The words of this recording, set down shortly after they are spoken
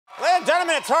Ladies and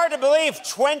gentlemen, it's hard to believe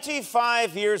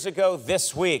 25 years ago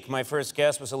this week, my first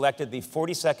guest was elected the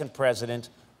 42nd president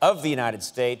of the United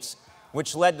States,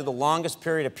 which led to the longest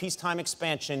period of peacetime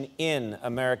expansion in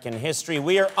American history.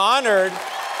 We are honored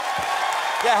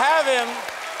to have him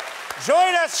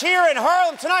join us here in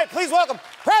Harlem tonight. Please welcome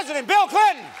President Bill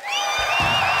Clinton.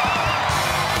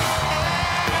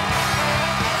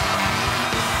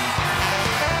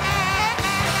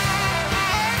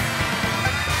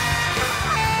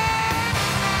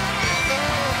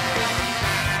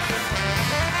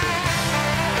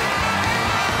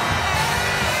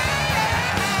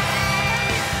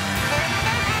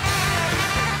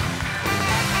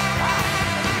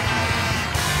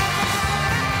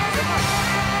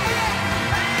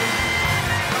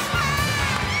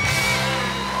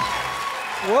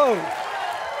 Whoa.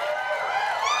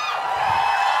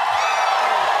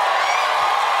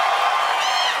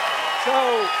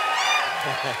 So,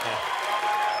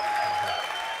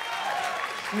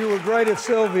 you were great at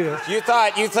Sylvia's. You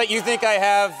think I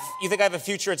have a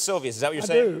future at Sylvia's? Is that what you're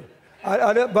saying?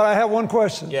 I do. But I have one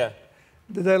question. Yeah.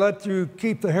 Did they let you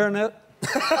keep the hairnet?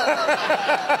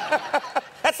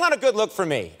 That's not a good look for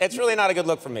me. It's really not a good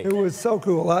look for me. It was so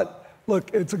cool.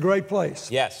 Look, it's a great place.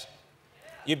 Yes.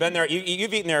 You've been there.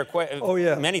 You've eaten there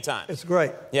many times. It's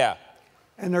great. Yeah.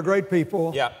 And they're great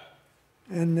people. Yeah.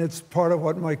 And it's part of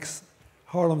what makes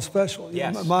Harlem special.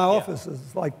 Yes. My office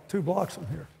is like 2 blocks from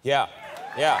here. Yeah.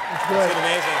 Yeah. It's great. It's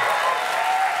amazing.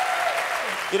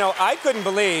 You know, I couldn't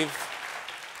believe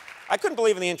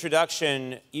in the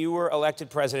introduction you were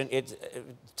elected president.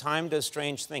 Time does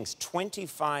strange things.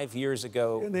 25 years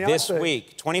ago this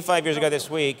week. 25 years ago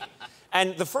this week.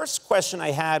 And the first question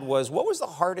I had was, what was the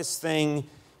hardest thing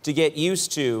to get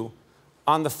used to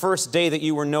on the first day that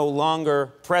you were no longer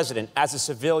president as a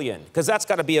civilian? Because that's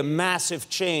got to be a massive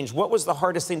change. What was the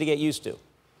hardest thing to get used to?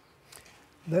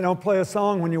 They don't play a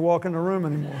song when you walk in the room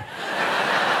anymore.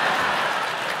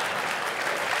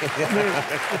 I mean,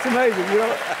 it's amazing. You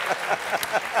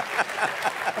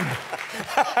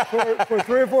know, for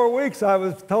 3 or 4 weeks, I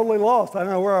was totally lost. I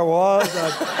don't know where I was.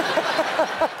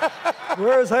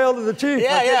 Where's Hail to the Chief?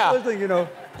 Yeah. Listening, you know.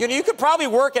 You could probably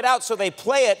work it out so they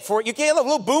play it for you. Get a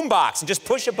little boom box and just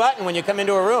push a button when you come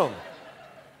into a room.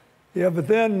 Yeah, but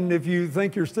then if you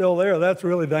think you're still there, that's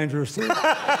really dangerous too.